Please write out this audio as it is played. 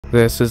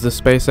This is the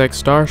SpaceX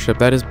Starship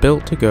that is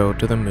built to go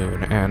to the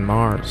Moon and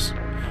Mars.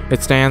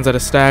 It stands at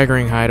a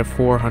staggering height of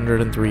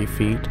 403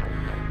 feet,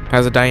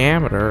 has a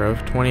diameter of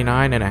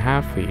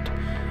 29.5 feet,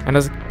 and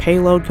has a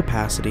payload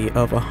capacity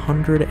of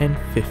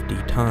 150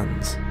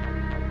 tons.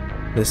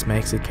 This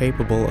makes it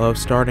capable of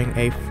starting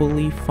a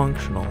fully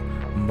functional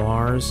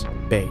Mars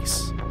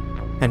base.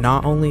 And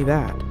not only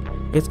that,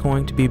 it's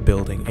going to be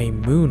building a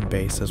moon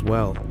base as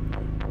well,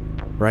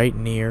 right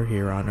near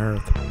here on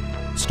Earth.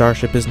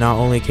 Starship is not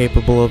only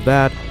capable of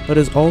that, but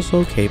is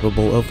also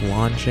capable of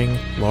launching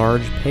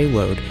large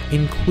payload,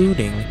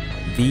 including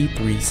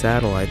V3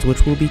 satellites,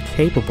 which will be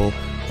capable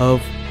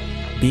of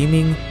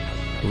beaming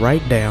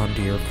right down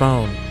to your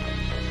phone.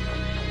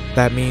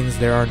 That means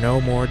there are no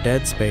more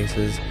dead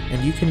spaces,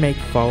 and you can make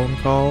phone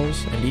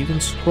calls and even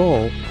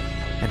scroll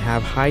and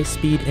have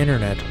high-speed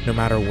internet no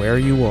matter where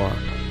you are.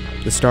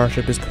 The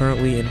Starship is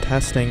currently in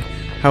testing,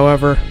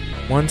 however,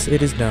 once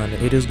it is done,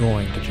 it is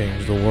going to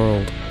change the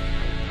world.